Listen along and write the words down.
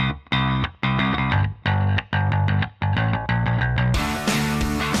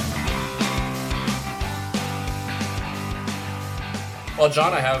Well,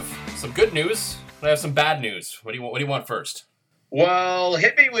 John, I have some good news, and I have some bad news. What do you want first? Well,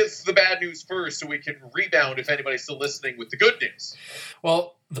 hit me with the bad news first so we can rebound if anybody's still listening with the good news.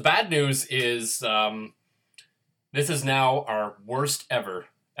 Well, the bad news is this is now our worst ever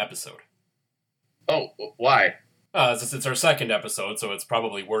episode. Oh, why? It's our second episode, so it's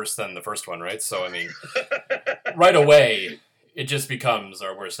probably worse than the first one, right? So, I mean, right away, it just becomes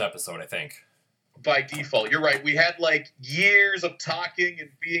our worst episode, I think. By default, you're right. We had years of talking and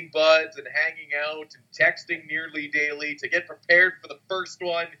being buds and hanging out and texting nearly daily to get prepared for the first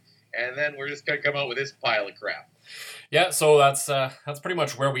one, and then we're just going to come out with this pile of crap. Yeah, so that's pretty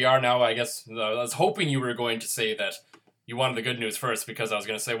much where we are now, I guess. I was hoping you were going to say that you wanted the good news first, because I was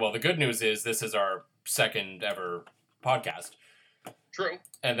going to say, well, the good news is this is our second ever podcast. True.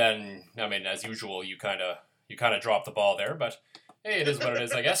 And then, I mean, as usual, you kind of dropped the ball there, but hey, it is what it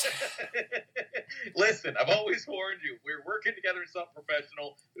is, I guess. Listen, I've always warned you. We're working together in something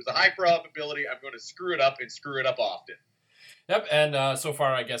professional. There's a high probability I'm going to screw it up and screw it up often. Yep, and so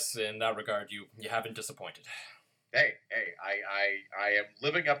far, I guess, in that regard, you haven't disappointed. Hey, I am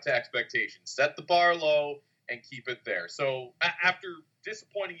living up to expectations. Set the bar low and keep it there. So, after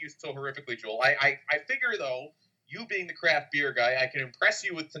disappointing you so horrifically, Joel, I figure, though, you being the craft beer guy, I can impress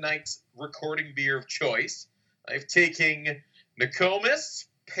you with tonight's recording beer of choice. I've taken Nachos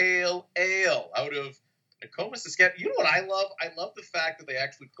Pale Ale out of Nokomis, Saskatchewan. You know what I love? I love the fact that they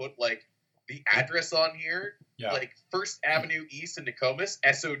actually put the address on here. Yeah. First Avenue East in Nokomis,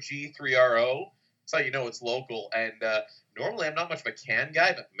 SOG3RO. That's how you know it's local. And normally I'm not much of a can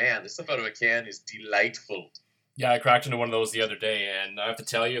guy, but man, this stuff out of a can is delightful. Yeah, I cracked into one of those the other day, and I have to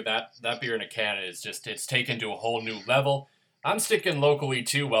tell you that beer in a can is just, it's taken to a whole new level. I'm sticking locally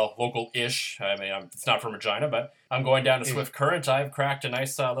too, well, local-ish. I mean, it's not from Regina, but I'm going down to Swift Current. I've cracked a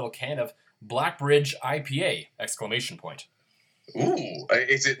nice little can of Blackbridge IPA, exclamation point. Ooh,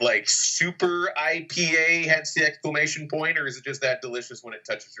 is it super IPA, hence the exclamation point, or is it just that delicious when it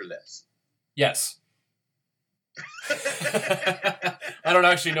touches your lips? Yes. I don't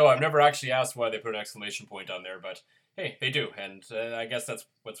actually know. I've never actually asked why they put an exclamation point on there, but hey, they do, and I guess that's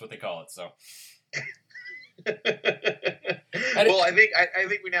what they call it, so... Well, I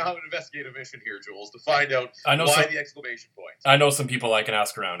think we now have an investigative mission here, Jules, to find out why the exclamation point. I know some people I can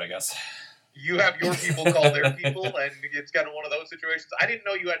ask around, I guess. You have your people call their people, and it's kind of one of those situations. I didn't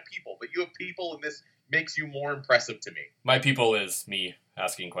know you had people, but you have people, and this makes you more impressive to me. My people is me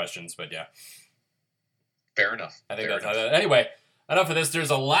asking questions, but yeah. Fair enough. I think anyway, enough of this. There's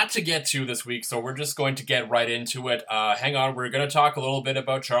a lot to get to this week, so we're just going to get right into it. Hang on, we're going to talk a little bit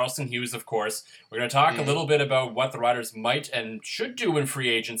about Charleston Hughes, of course. We're going to talk a little bit about what the Riders might and should do in free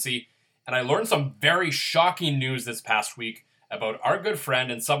agency. And I learned some very shocking news this past week about our good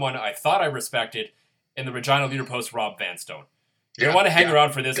friend and someone I thought I respected in the Regina Leader Post, Rob Vanstone. You're going to want to hang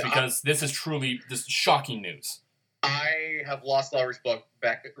around for this because this is truly shocking news. I have lost all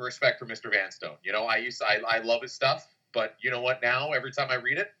respect for Mr. Vanstone. You know, I love his stuff. But you know what? Now, every time I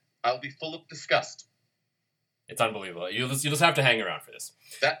read it, I'll be full of disgust. It's unbelievable. You just have to hang around for this.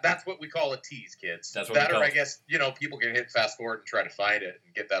 That's what we call a tease, kids. That's what we call it. I guess, people can hit fast forward and try to find it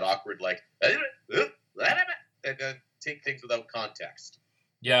and get that awkward, and then take things without context.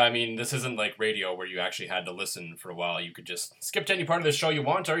 Yeah, I mean, this isn't like radio where you actually had to listen for a while. You could just skip to any part of the show you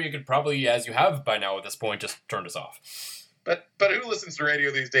want, or you could probably, as you have by now at this point, just turn us off. But who listens to radio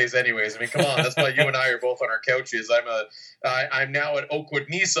these days anyways? I mean, come on, that's why you and I are both on our couches. I'm now at Oakwood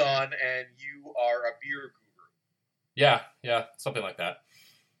Nissan, and you are a beer guru. Yeah, something like that.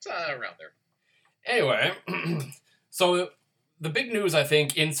 It's around there. Anyway, so the big news, I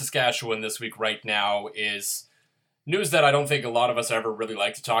think, in Saskatchewan this week right now is news that I don't think a lot of us ever really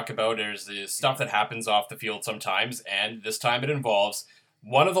like to talk about. There's the stuff that happens off the field sometimes, and this time it involves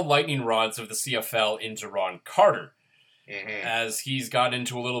one of the lightning rods of the CFL in Duron Carter. As he's got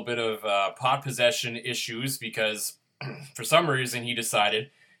into a little bit of pot possession issues because for some reason he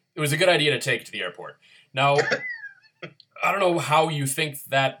decided it was a good idea to take it to the airport. Now, I don't know how you get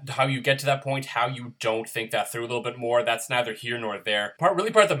to that point, how you don't think that through a little bit more. That's neither here nor there. Part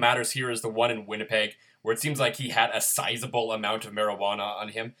that matters here is the one in Winnipeg, where it seems like he had a sizable amount of marijuana on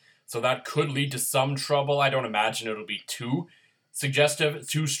him. So that could lead to some trouble. I don't imagine it'll be too suggestive,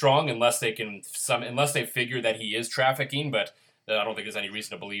 too strong, unless they figure that he is trafficking, but I don't think there's any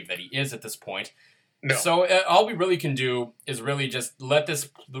reason to believe that he is at this point. No. So all we really can do is really just let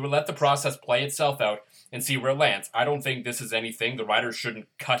the process play itself out and see where it lands. I don't think this is anything. The Riders shouldn't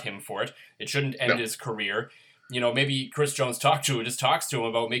cut him for it. It shouldn't end his career. Maybe Chris Jones talks to him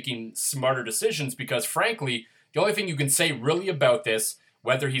about making smarter decisions, because frankly, the only thing you can say really about this,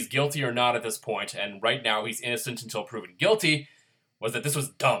 whether he's guilty or not at this point, and right now he's innocent until proven guilty, was that this was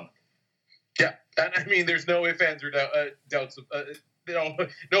dumb. Yeah, and I mean, there's no ifs, ands, or doubts.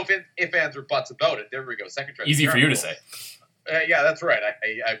 No ifs, ands, or buts about it. There we go. Second try. Easy for you to say. Yeah, that's right.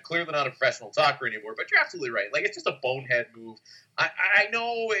 I'm clearly not a professional talker anymore, but you're absolutely right. Like, it's just a bonehead move. I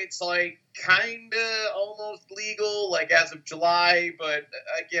know it's like kind of almost legal, like as of July, but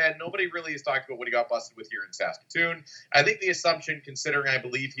again, nobody really has talked about what he got busted with here in Saskatoon. I think the assumption, considering I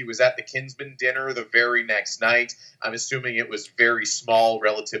believe he was at the Kinsman dinner the very next night, I'm assuming it was very small,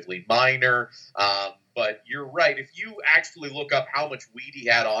 relatively minor. But you're right. If you actually look up how much weed he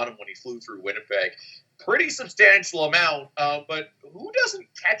had on him when he flew through Winnipeg, pretty substantial amount, but who doesn't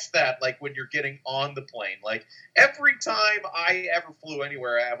catch that, like, when you're getting on the plane? Like, every time I ever flew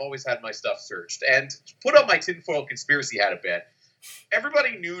anywhere, I've always had my stuff searched. And to put on my tinfoil conspiracy hat a bit,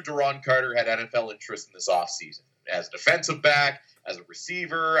 everybody knew Duron Carter had NFL interest in this offseason. As a defensive back, as a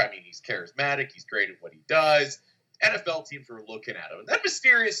receiver, I mean, he's charismatic, he's great at what he does. NFL teams were looking at him. And then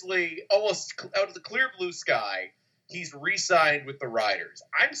mysteriously, almost out of the clear blue sky, he's re-signed with the Riders.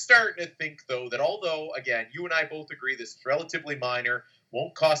 I'm starting to think, though, that although, again, you and I both agree this is relatively minor,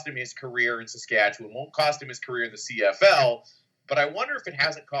 won't cost him his career in Saskatchewan, won't cost him his career in the CFL, but I wonder if it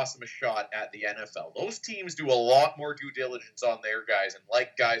hasn't cost him a shot at the NFL. Those teams do a lot more due diligence on their guys and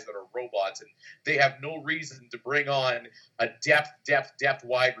like guys that are robots, and they have no reason to bring on a depth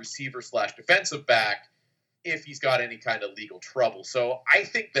wide receiver / defensive back if he's got any kind of legal trouble. So I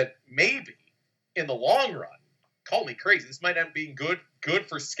think that maybe in the long run, call me crazy, this might end up being good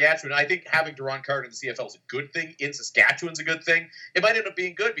for Saskatchewan. I think having Duron Carter in the CFL is a good thing. In Saskatchewan's a good thing. It might end up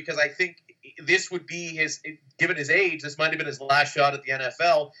being good because I think this would be given his age, this might have been his last shot at the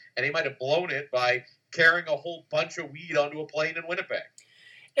NFL, and he might have blown it by carrying a whole bunch of weed onto a plane in Winnipeg.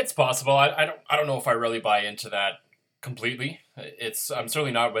 It's possible. I don't know if I really buy into that completely. I'm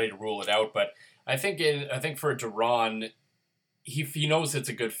certainly not ready to rule it out, but I think for Duron, he knows it's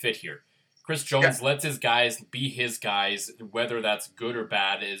a good fit here. Chris Jones lets his guys be his guys. Whether that's good or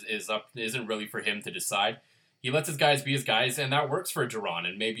bad isn't really for him to decide. He lets his guys be his guys, and that works for Duron.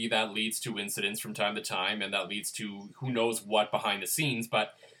 And maybe that leads to incidents from time to time, and that leads to who knows what behind the scenes.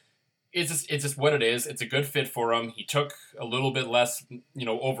 But it's just what it is. It's a good fit for him. He took a little bit less,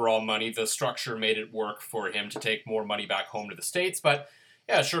 overall money. The structure made it work for him to take more money back home to the States, but.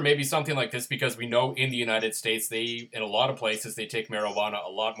 Yeah, sure, maybe something like this, because we know in the United States, in a lot of places, they take marijuana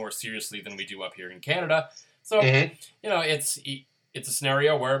a lot more seriously than we do up here in Canada. So, it's a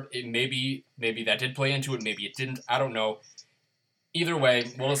scenario where maybe that did play into it, maybe it didn't, I don't know. Either way,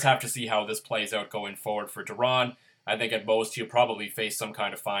 we'll just have to see how this plays out going forward for Duron. I think at most he'll probably face some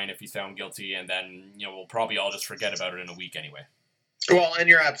kind of fine if he's found guilty, and then, we'll probably all just forget about it in a week anyway. Well, and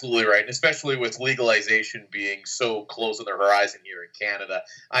you're absolutely right, and especially with legalization being so close on the horizon here in Canada,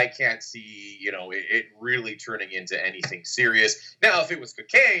 I can't see, it really turning into anything serious. Now, if it was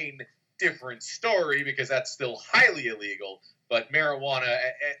cocaine, different story, because that's still highly illegal. But marijuana,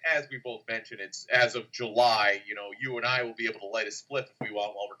 as we both mentioned, it's as of July, you and I will be able to light a spliff if we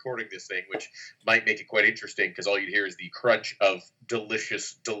want while recording this thing, which might make it quite interesting because all you'd hear is the crunch of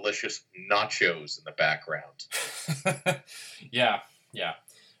delicious, delicious nachos in the background. Yeah.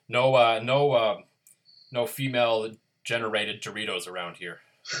 No female-generated Doritos around here.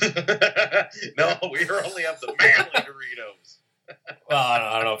 No, we only have the manly Doritos. Well,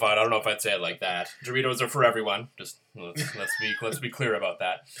 I don't know if I'd say it like that. Doritos are for everyone. Just let's be clear about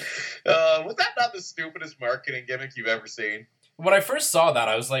that. Was that not the stupidest marketing gimmick you've ever seen? When I first saw that,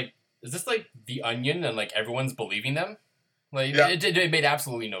 I was like, "Is this like The Onion?" And like everyone's believing them. Like it made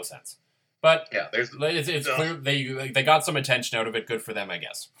absolutely no sense. But it's clear they got some attention out of it. Good for them, I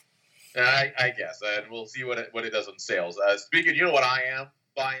guess. I guess, and we'll see what it does on sales. Speaking, you know what I am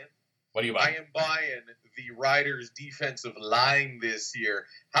buying? What are you buying? I am buying the Riders' defensive line this year.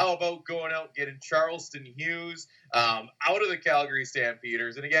 How about going out and getting Charleston Hughes out of the Calgary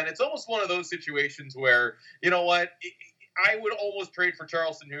Stampeders? And again, it's almost one of those situations where, you know what, I would almost trade for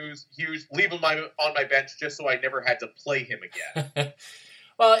Charleston Hughes, leave him on my bench just so I never had to play him again.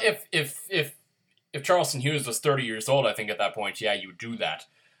 Well, if Charleston Hughes was 30 years old, I think at that point, yeah, you would do that.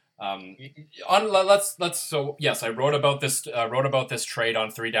 So yes, I wrote about this trade on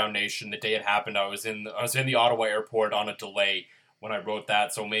 3 Down Nation the day it happened. I was in the Ottawa airport on a delay when I wrote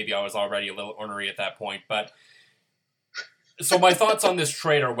that, so maybe I was already a little ornery at that point. But so my thoughts on this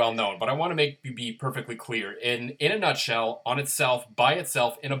trade are well known, but I want to be perfectly clear. In a nutshell, on itself, by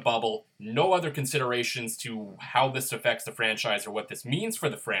itself, in a bubble, no other considerations to how this affects the franchise or what this means for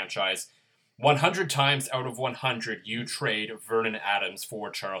the franchise. 100 times out of 100, you trade Vernon Adams for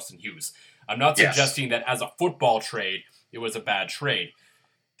Charleston Hughes. I'm not suggesting that as a football trade, it was a bad trade.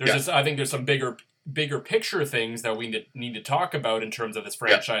 I think there's some bigger bigger picture things that we need to talk about in terms of this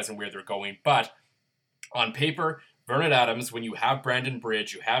franchise and where they're going. But on paper, Vernon Adams, when you have Brandon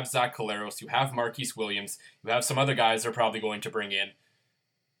Bridge, you have Zach Collaros, you have Marquise Williams, you have some other guys they're probably going to bring in,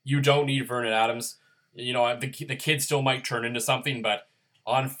 you don't need Vernon Adams. You know, the kid still might turn into something, but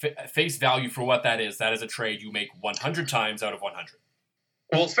on face value for what that is a trade you make 100 times out of 100.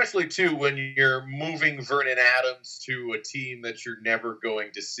 Well, especially, too, when you're moving Vernon Adams to a team that you're never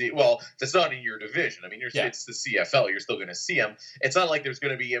going to see. Well, that's not in your division. I mean, it's the CFL. You're still going to see him. It's not like there's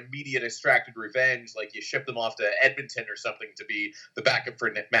going to be immediate extracted revenge, like you ship them off to Edmonton or something to be the backup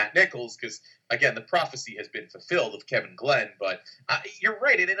for Matt Nichols, because, again, the prophecy has been fulfilled of Kevin Glenn. But you're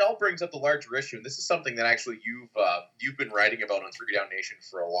right, and it all brings up the larger issue. And this is something that actually you've been writing about on 3 Down Nation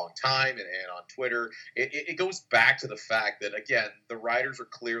for a long time and on Twitter. It goes back to the fact that, again, the Riders are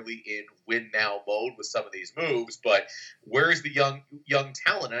clearly in win now mode with some of these moves, but where is the young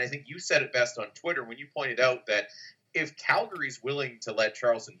talent? And I think you said it best on Twitter when you pointed out that if Calgary's willing to let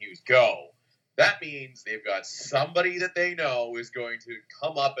Charleston Hughes go, that means they've got somebody that they know is going to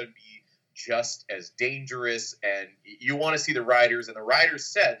come up and be just as dangerous. And you want to see the Riders, and the Riders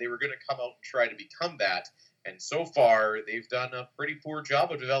said they were going to come out and try to become that. And so far, they've done a pretty poor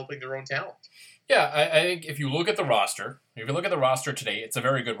job of developing their own talent. Yeah, I think if you look at the roster, today, it's a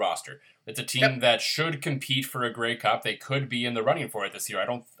very good roster. It's a team that should compete for a Grey Cup. They could be in the running for it this year.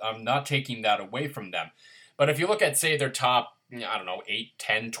 I'm not taking that away from them. But if you look at, say, their top, 8,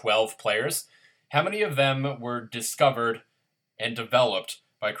 10, 12 players, how many of them were discovered and developed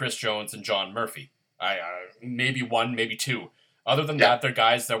by Chris Jones and John Murphy? Maybe 1, maybe 2. Other than that, they're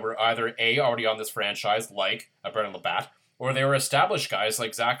guys that were either A, already on this franchise, like Brendan Labatt, or they were established guys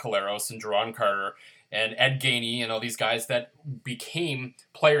like Zach Collaros and Duron Carter and Ed Gainey and all these guys that became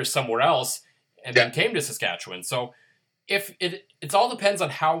players somewhere else and then came to Saskatchewan. So if it all depends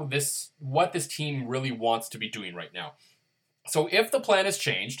on what this team really wants to be doing right now. So if the plan has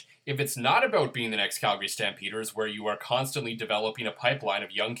changed, if it's not about being the next Calgary Stampeders, where you are constantly developing a pipeline of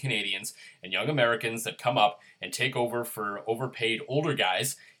young Canadians and young Americans that come up and take over for overpaid older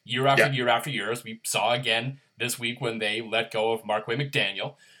guys year after year after year, as we saw again this week when they let go of Markway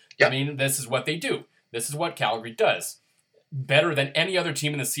McDaniel. I mean, this is what they do. This is what Calgary does. Better than any other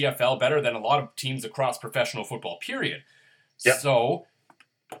team in the CFL, better than a lot of teams across professional football, period. So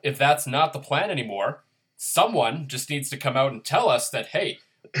if that's not the plan anymore, someone just needs to come out and tell us that, hey,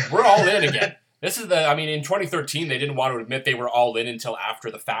 we're all in again. In 2013, they didn't want to admit they were all in until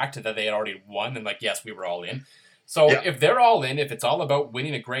after the fact that they had already won. And yes, we were all in. So if they're all in, if it's all about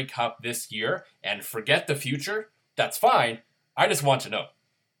winning a Grey Cup this year and forget the future, that's fine. I just want to know.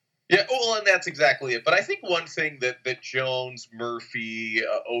 Yeah, well, and that's exactly it. But I think one thing that Jones, Murphy,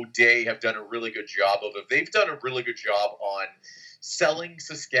 O'Day have done a really good job of, they've done a really good job on selling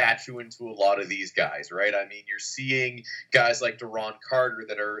Saskatchewan to a lot of these guys, right? I mean, you're seeing guys like Duron Carter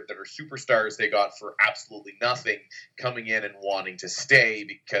that are superstars they got for absolutely nothing coming in and wanting to stay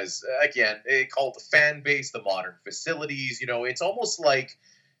because, again, they call it the fan base, the modern facilities. It's almost like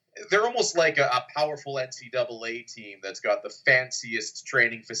they're almost like a powerful NCAA team that's got the fanciest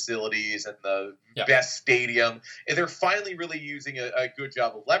training facilities and the best stadium. And they're finally really using a good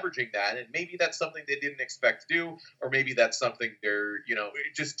job of leveraging that. And maybe that's something they didn't expect to do, or maybe that's something they're,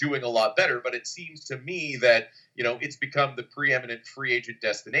 just doing a lot better. But it seems to me that, it's become the preeminent free agent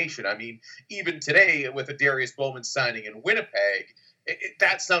destination. I mean, even today with a Darius Bowman signing in Winnipeg,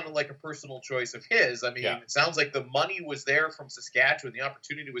 that sounded like a personal choice of his. I mean, It sounds like the money was there from Saskatchewan. The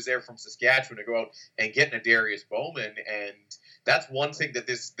opportunity was there from Saskatchewan to go out and get a Darius Bowman. And that's one thing that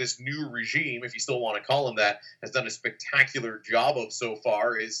this new regime, if you still want to call him that, has done a spectacular job of so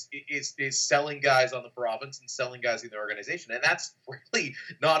far is selling guys on the province and selling guys in the organization. And that's really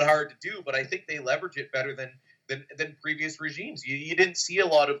not hard to do, but I think they leverage it better than previous regimes. You didn't see a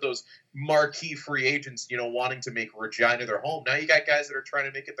lot of those marquee free agents, wanting to make Regina their home. Now you got guys that are trying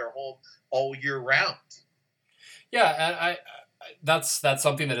to make it their home all year round. Yeah, and that's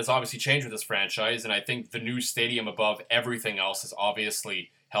something that has obviously changed with this franchise, and I think the new stadium above everything else has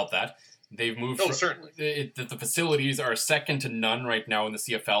obviously helped that. They've moved. Certainly. The facilities are second to none right now in the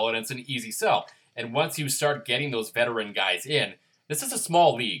CFL, and it's an easy sell. And once you start getting those veteran guys in, this is a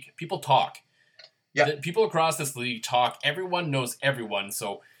small league. People talk. Yeah. People across this league talk. Everyone knows everyone.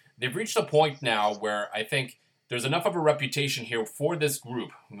 So they've reached a point now where I think there's enough of a reputation here for this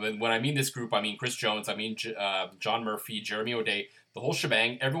group. When I mean this group, I mean Chris Jones, I mean John Murphy, Jeremy O'Day, the whole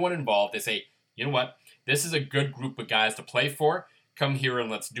shebang, everyone involved. They say, you know what? This is a good group of guys to play for. Come here and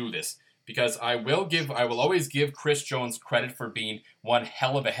let's do this. because I will always give Chris Jones credit for being one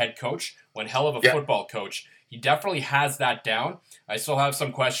hell of a head coach, one hell of a football coach. He definitely has that down. I still have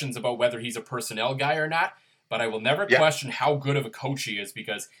some questions about whether he's a personnel guy or not, but I will never question how good of a coach he is,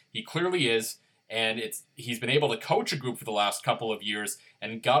 because he clearly is, and he's been able to coach a group for the last couple of years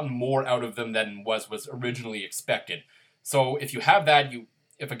and gotten more out of them than was originally expected. So if you have that,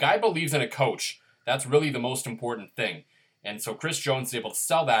 if a guy believes in a coach, that's really the most important thing. And so Chris Jones is able to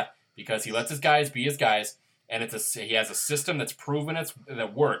sell that because he lets his guys be his guys, and he has a system that's proven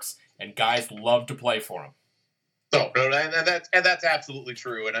that works, and guys love to play for him. No, and that's absolutely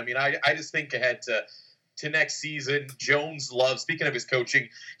true. And I mean, I just think ahead to next season. Jones loves, speaking of his coaching,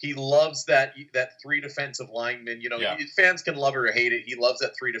 he loves that three defensive linemen. Fans can love it or hate it. He loves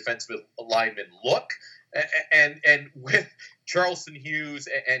that three defensive lineman look. And with Charleston Hughes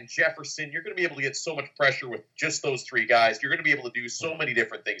and Jefferson, you're going to be able to get so much pressure with just those three guys. You're going to be able to do so many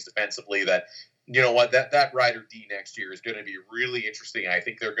different things defensively that, you know what, that Rider D next year is going to be really interesting. I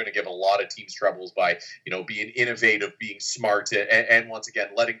think they're going to give a lot of teams troubles by, being innovative, being smart, and once again,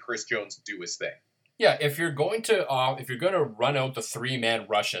 letting Chris Jones do his thing. Yeah, if you're going to run out the three-man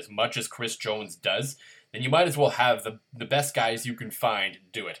rush as much as Chris Jones does, then you might as well have the best guys you can find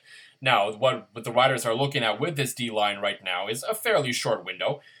do it. Now, what the Riders are looking at with this D-line right now is a fairly short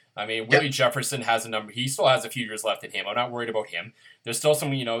window. I mean, Willie Jefferson has a number. He still has a few years left in him. I'm not worried about him. There's still some,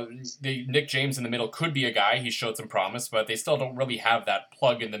 Nick James in the middle could be a guy. He showed some promise, but they still don't really have that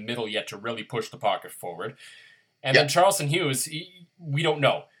plug in the middle yet to really push the pocket forward. And then Charleston Hughes, we don't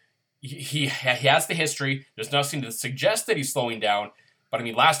know. He has the history. There's nothing to suggest that he's slowing down. But, I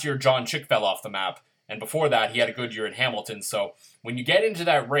mean, last year, John Chick fell off the map. And before that, he had a good year in Hamilton. So when you get into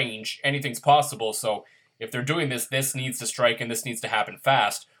that range, anything's possible. So if they're doing this needs to strike and this needs to happen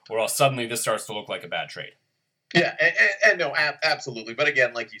fast, or else suddenly this starts to look like a bad trade. Yeah, and no, absolutely. But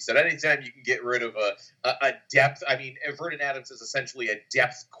again, like you said, anytime you can get rid of a depth, I mean, Vernon Adams is essentially a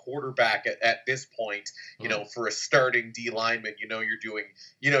depth quarterback at this point. For a starting D lineman,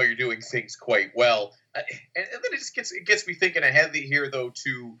 you're doing things quite well. And then it gets me thinking ahead here though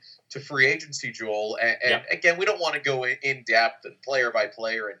to free agency, Joel. And again, we don't want to go in depth and player by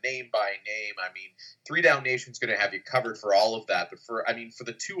player and name by name. I mean, Three Down Nation's going to have you covered for all of that. But for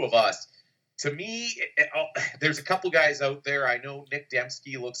the two of us. To me, there's a couple guys out there. I know Nick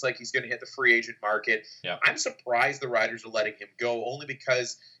Dembski looks like he's going to hit the free agent market. Yeah. I'm surprised the Riders are letting him go, only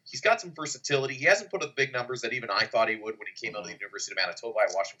because he's got some versatility. He hasn't put up the big numbers that even I thought he would when he came out of the University of Manitoba. I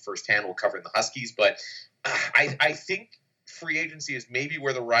watched him firsthand while covering the Huskies. But I think free agency is maybe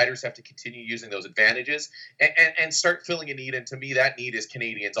where the Riders have to continue using those advantages and start filling a need. And to me, that need is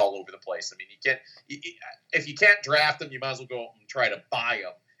Canadians all over the place. I mean, if you can't draft them, you might as well go out and try to buy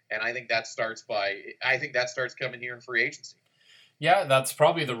them. And I think that starts coming here in free agency. Yeah, that's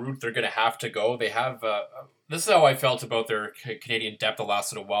probably the route they're going to have to go. They have this is how I felt about their Canadian depth the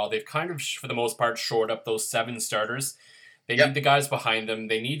last little while. They've kind of, for the most part, shored up those 7 starters. They need the guys behind them.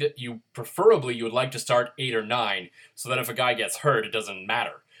 They need preferably you would like to start 8 or 9, so that if a guy gets hurt, it doesn't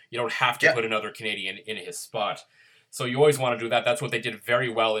matter. You don't have to put another Canadian in his spot. So you always want to do that. That's what they did very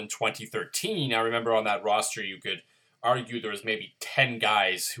well in 2013. I remember on that roster you could argue there was maybe 10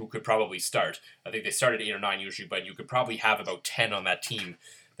 guys who could probably start. I think they started 8 or 9 usually, but you could probably have about 10 on that team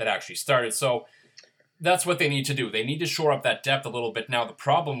that actually started. So that's what they need to do. They need to shore up that depth a little bit. Now, the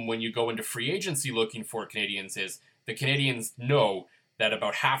problem when you go into free agency looking for Canadians is the Canadians know that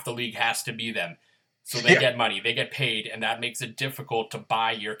about half the league has to be them. So they get money, they get paid, and that makes it difficult to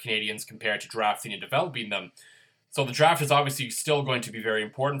buy your Canadians compared to drafting and developing them. So the draft is obviously still going to be very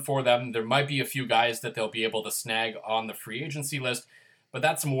important for them. There might be a few guys that they'll be able to snag on the free agency list, but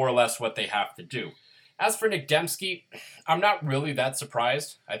that's more or less what they have to do. As for Nick Dembski, I'm not really that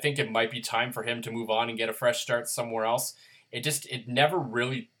surprised. I think it might be time for him to move on and get a fresh start somewhere else. It never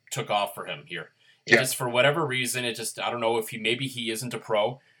really took off for him here. Just for whatever reason, I don't know if maybe he isn't a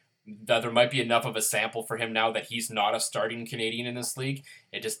pro. That there might be enough of a sample for him now that he's not a starting Canadian in this league.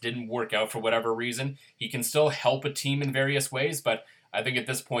 It just didn't work out for whatever reason. He can still help a team in various ways, but I think at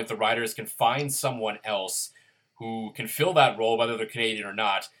this point the Riders can find someone else who can fill that role, whether they're Canadian or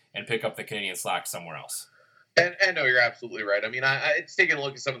not, and pick up the Canadian slack somewhere else. And no, you're absolutely right. I mean, it's taking a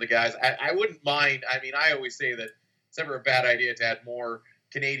look at some of the guys. I wouldn't mind. I mean, I always say that it's never a bad idea to add more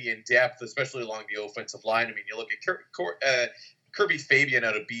Canadian depth, especially along the offensive line. I mean, you look at Kirby Fabian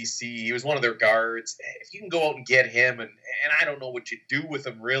out of BC. He was one of their guards. If you can go out and get him, and I don't know what you do with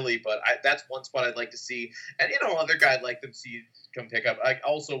him really, but that's one spot I'd like to see. And other guy I'd like them to see come pick up.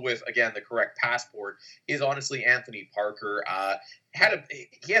 Also with again the correct passport is honestly Anthony Parker.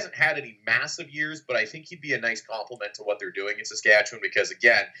 He hasn't had any massive years, but I think he'd be a nice compliment to what they're doing in Saskatchewan because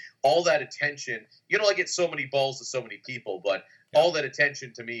again, all that attention, get so many balls to so many people, but all that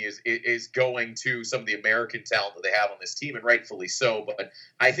attention to me is going to some of the American talent that they have on this team, and rightfully so. But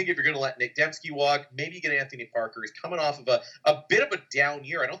I think if you're going to let Nick Dembski walk, maybe you get Anthony Parker. He's coming off of a bit of a down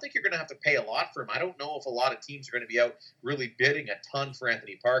year. I don't think you're going to have to pay a lot for him. I don't know if a lot of teams are going to be out really bidding a ton for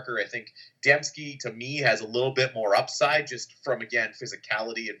Anthony Parker. I think Dembski, to me, has a little bit more upside just from, again,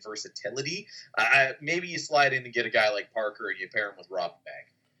 physicality and versatility. Maybe you slide in and get a guy like Parker and you pair him with Rob Bagg.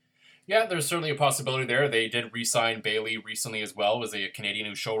 Yeah, there's certainly a possibility there. They did re-sign Bailey recently as well, was a Canadian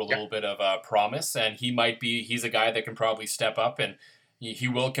who showed a little bit of promise, and he's a guy that can probably step up, and he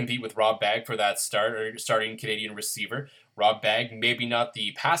will compete with Rob Bagg for that starting Canadian receiver. Rob Bagg, maybe not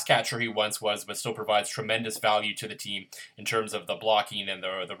the pass catcher he once was, but still provides tremendous value to the team in terms of the blocking and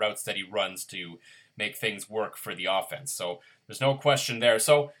the routes that he runs to make things work for the offense. So there's no question there.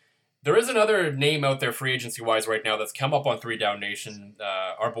 So there is another name out there free agency-wise right now that's come up on 3 Down Nation.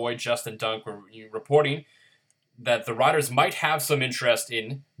 Our boy Justin Dunk were reporting that the Riders might have some interest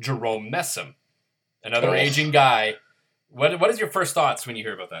in Jerome Messam, another aging guy. What is your first thoughts when you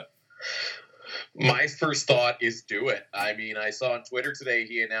hear about that? My first thought is do it. I mean, I saw on Twitter today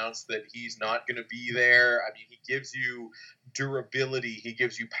he announced that he's not going to be there. I mean, he gives you durability. He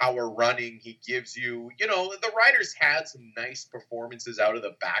gives you power running. He gives you, the Riders had some nice performances out of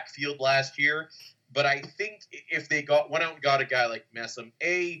the backfield last year. But I think if they went out and got a guy like Messam,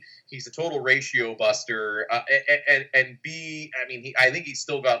 A, he's a total ratio buster, and B, I mean, I think he's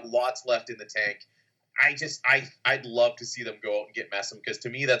still got lots left in the tank. I'd love to see them go out and get Messam because to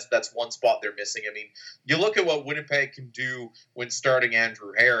me that's one spot they're missing. I mean, you look at what Winnipeg can do when starting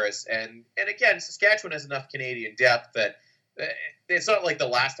Andrew Harris, and again, Saskatchewan has enough Canadian depth that it's not like the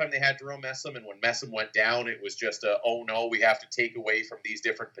last time they had Jerome Messam, and when Messam went down, it was just oh no, we have to take away from these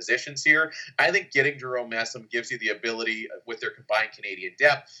different positions here. I think getting Jerome Messam gives you the ability with their combined Canadian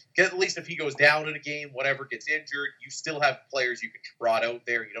depth, because at least if he goes down in a game, whatever gets injured, you still have players you can trot out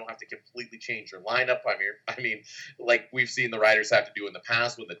there. You don't have to completely change your lineup. I mean, like we've seen the Riders have to do in the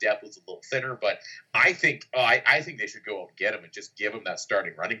past when the depth was a little thinner. But I think they should go out and get him and just give him that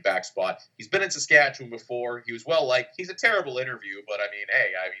starting running back spot. He's been in Saskatchewan before. He was well liked. He's a terrible interview, but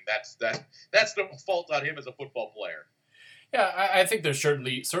that's no fault on him as a football player. Yeah, I think there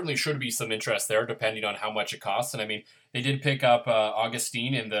certainly should be some interest there, depending on how much it costs. And I mean, they did pick up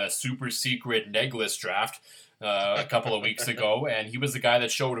Augustine in the super secret Neglis draft a couple of weeks ago, and he was the guy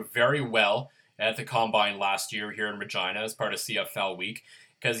that showed very well at the Combine last year here in Regina as part of CFL week,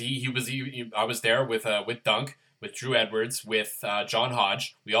 because I was there with Dunk, with Drew Edwards, with John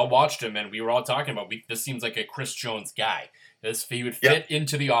Hodge. We all watched him, and we were all talking about this seems like a Chris Jones guy. He would fit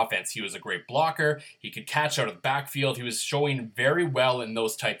into the offense. He was a great blocker. He could catch out of the backfield. He was showing very well in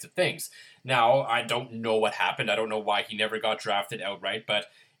those types of things. Now, I don't know what happened. I don't know why he never got drafted outright, but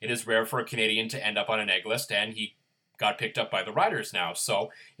it is rare for a Canadian to end up on an egg list, and he got picked up by the Riders now. So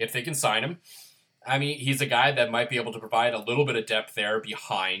if they can sign him, I mean, he's a guy that might be able to provide a little bit of depth there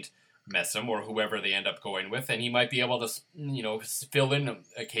behind Messam or whoever they end up going with, and he might be able to, fill in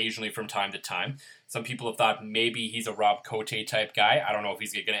occasionally from time to time. Some people have thought maybe he's a Rob Cote type guy. I don't know if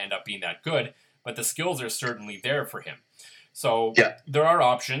he's going to end up being that good, but the skills are certainly there for him. So there are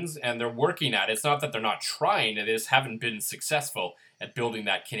options, and they're working at it. It's not that they're not trying. They just haven't been successful at building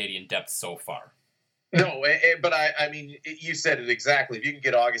that Canadian depth so far. No, but I mean, you said it exactly. If you can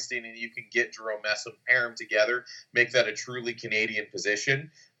get Augustine and you can get Jerome Messam, pair them together, make that a truly Canadian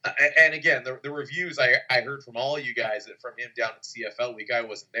position. And again, the reviews I heard from all you guys from him down at CFL week, I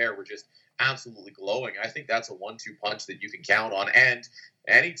wasn't there, were just absolutely glowing. I think that's a 1-2 punch that you can count on. And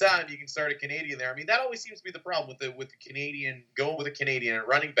anytime you can start a Canadian there, I mean, that always seems to be the problem with the Canadian, going with a Canadian at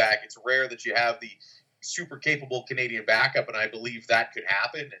running back. It's rare that you have the super capable Canadian backup, and I believe that could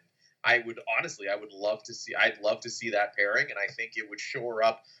happen. And I'd love to see that pairing, and I think it would shore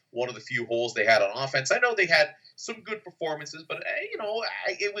up one of the few holes they had on offense. I know they had some good performances, but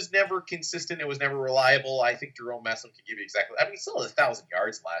it was never consistent. It was never reliable. I think Jerome Messam can give you exactly. I mean, he still had 1,000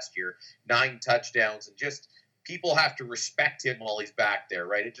 yards last year, 9 touchdowns, and just people have to respect him while he's back there,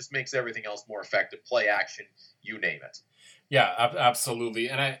 right? It just makes everything else more effective. Play action, you name it. Yeah, absolutely.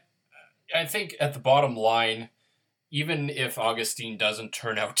 And I think at the bottom line, even if Augustine doesn't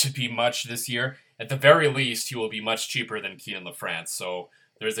turn out to be much this year, at the very least, he will be much cheaper than Keenan LaFrance. So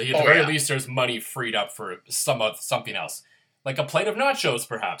at the very least, there's money freed up for something else. Like a plate of nachos,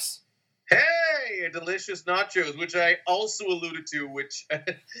 perhaps. Hey, a delicious nachos, which I also alluded to, which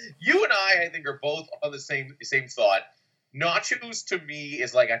you and I think, are both on the same thought. Nachos to me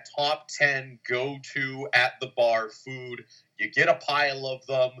is like a top 10 go-to at the bar food. You get a pile of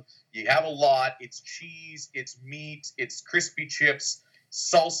them. You have a lot. It's cheese. It's meat. It's crispy chips,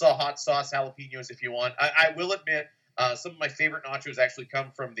 salsa, hot sauce, jalapenos if you want. I will admit, some of my favorite nachos actually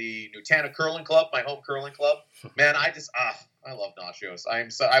come from the Nutana Curling Club, my home curling club. Man, I love nachos.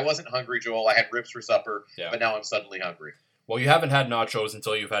 I wasn't hungry, Joel. I had ribs for supper, but now I'm suddenly hungry. Well, you haven't had nachos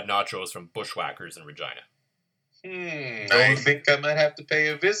until you've had nachos from Bushwhackers in Regina. I think I might have to pay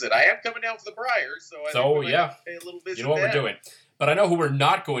a visit. I am coming down for the Briar, so I have to pay a little visit. You know what we're doing. But I know who we're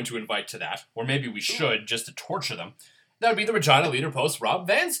not going to invite to that, or maybe we should, just to torture them. That would be the Regina Leader Post, Rob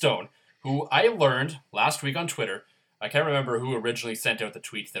Vanstone, who I learned last week on Twitter. I can't remember who originally sent out the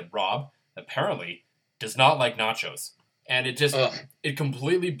tweet that Rob apparently does not like nachos. And it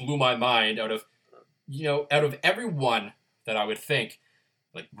completely blew my mind out of everyone that I would think,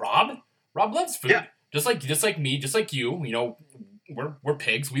 like, Rob loves food. Yeah. Just like me, just like you, we're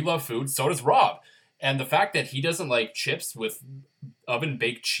pigs. We love food. So does Rob. And the fact that he doesn't like chips with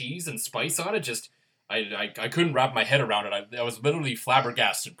oven-baked cheese and spice on it, I couldn't wrap my head around it. I was literally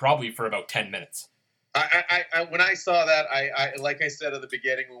flabbergasted, probably for about 10 minutes. When I saw that, I like I said at the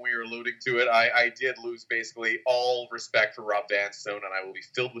beginning when we were alluding to it, I did lose basically all respect for Rob Vanstone, and I will be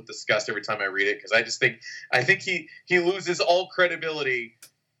filled with disgust every time I read it, because I think he loses all credibility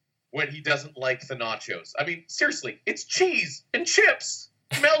when he doesn't like the nachos. I mean, seriously, it's cheese and chips.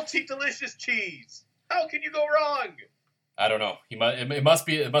 Melty, delicious cheese. How can you go wrong? I don't know. It must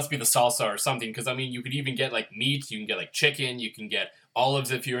be the salsa or something, because, I mean, you could even get, like, meat. You can get, like, chicken. You can get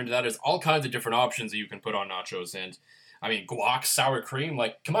olives if you're into that. There's all kinds of different options that you can put on nachos. And, I mean, guac, sour cream,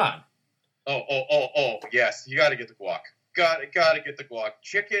 like, come on. Oh, yes. You got to get the guac. Got to get the guac.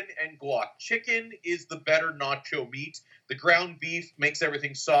 Chicken and guac. Chicken is the better nacho meat. The ground beef makes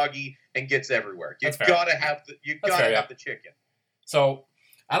everything soggy and gets everywhere. You've got to have the chicken. So,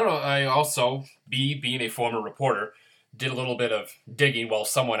 I don't know. I also, being a former reporter, did a little bit of digging while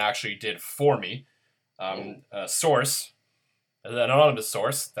someone actually did for me. A source, an anonymous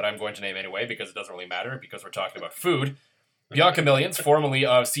source that I'm going to name anyway because it doesn't really matter because we're talking about food. Bianca Millions, formerly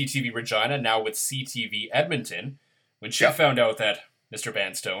of CTV Regina, now with CTV Edmonton, when she found out that Mr.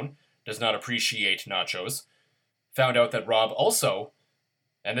 Vanstone does not appreciate nachos, found out that Rob also,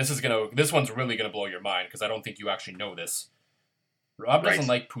 and this one's really gonna blow your mind because I don't think you actually know this. Rob doesn't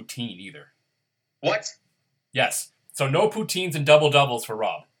like poutine either. What? Yes. So no poutines and double-doubles for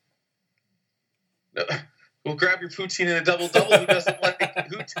Rob. Well, grab your poutine and a double-double. Who doesn't like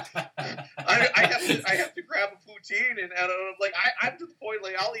poutine? I have to grab a poutine, and I'm to the point,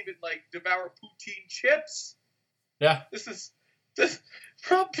 like, I'll even, like, devour poutine chips. Yeah. This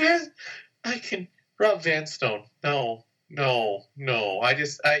Rob Vanstone. No. You know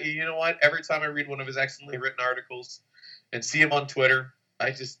what? Every time I read one of his excellently written articles and see him on Twitter,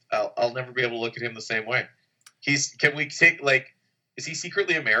 I'll never be able to look at him the same way. Is he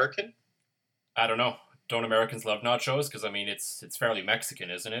secretly American? I don't know. Don't Americans love nachos? Because, I mean, it's fairly Mexican,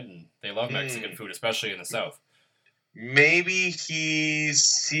 isn't it? And they love Mexican food, especially in the South. Maybe he's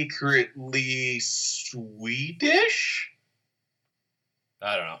secretly Swedish?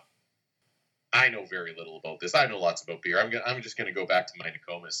 I don't know. I know very little about this. I know lots about beer. I'm just gonna go back to my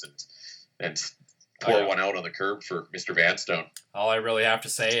Nokomis and pour one out on the curb for Mr. Vanstone. All I really have to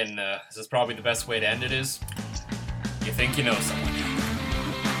say, and this is probably the best way to end it, is you think you know someone.